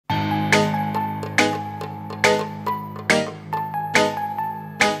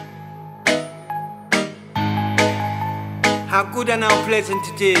How good and how pleasant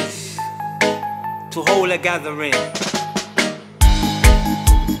it is to hold a gathering.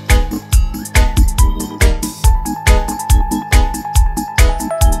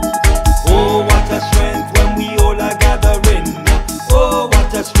 Oh, what a strength when we all are gathering. Oh,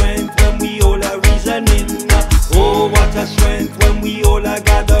 what a strength when we all are reasoning. Oh, what a strength when we all are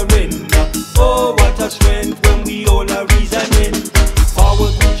gathering. Oh, what a strength when we all are reasoning.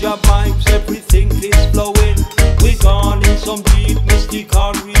 Forward with your vibes, everything is flowing. We gone in some deep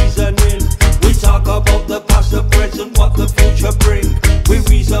mystical reasoning. We talk about the past, the present, what the future bring. We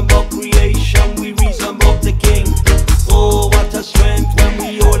reason about creation, we reason about the king. Oh, what a strength when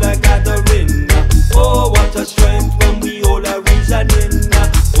we all are gathering. Oh, what a strength when we all are reasoning.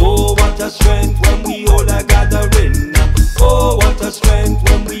 Oh, what a strength when we all are gathering. Oh, what a strength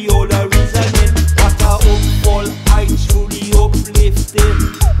when we all are reasoning. What a hopeful heights, truly uplifting.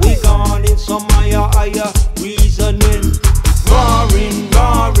 We gone in some higher reasoning. Roaring,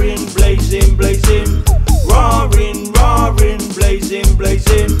 roaring, blazing, blazing. Roaring, roaring, blazing,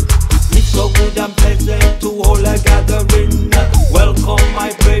 blazing. It's so good and pleasant to all a gathering. Welcome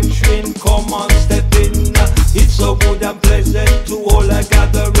my brethren, come on step in. It's so good and pleasant to all a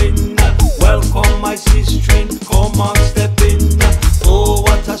gathering. Welcome my sister, come on step in. Oh,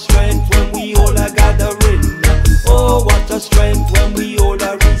 what a strength when we all are gathering. Oh, what a strength when we all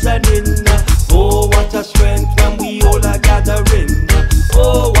are reasoning. Oh, what a strength when we all are gathering.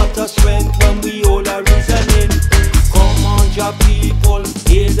 Oh, what a strength when we all are reasoning. Come on, your people,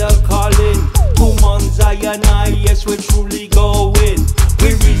 hear the calling. 2 months I and I, yes, we're truly going.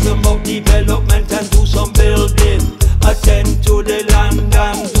 We reason about development and do some building. Attend to the land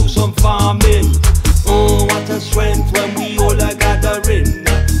and do some farming. Oh, what a strength when we all are gathering.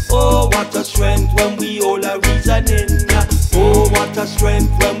 Oh, what a strength when we all are reasoning. Oh, what a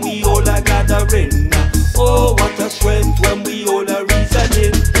strength when we all are gathering. Oh, what a strength when we all are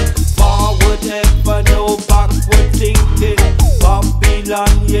reasoning. Forward ever, no backward thinking. Babylon,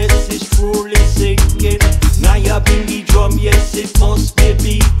 yes, it's truly sinking. Naya bring the drum, yes, it must be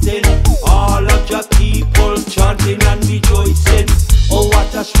beaten. All of your people chanting and rejoicing. Oh,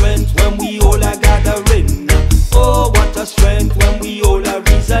 what a strength when we all are gathering. Oh, what a strength when we all are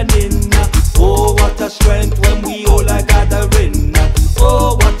reasoning. Oh, what a strength when we all are gathering.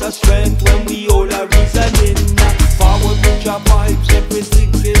 Oh, what a strength when we all are reasoning. Forward with your vibes, everything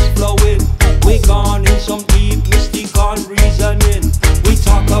is flowing. We gone in some deep mystical reasoning. We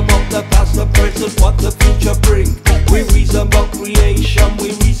talk about the past, the present, what the future bring. We reason about creation,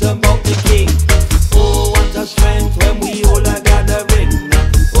 we reason about the king. Oh, what a strength when we all are gathering.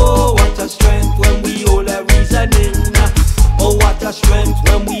 Oh, what a strength when we all are reasoning. Oh, what a strength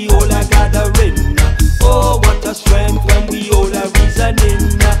when we all are gathering.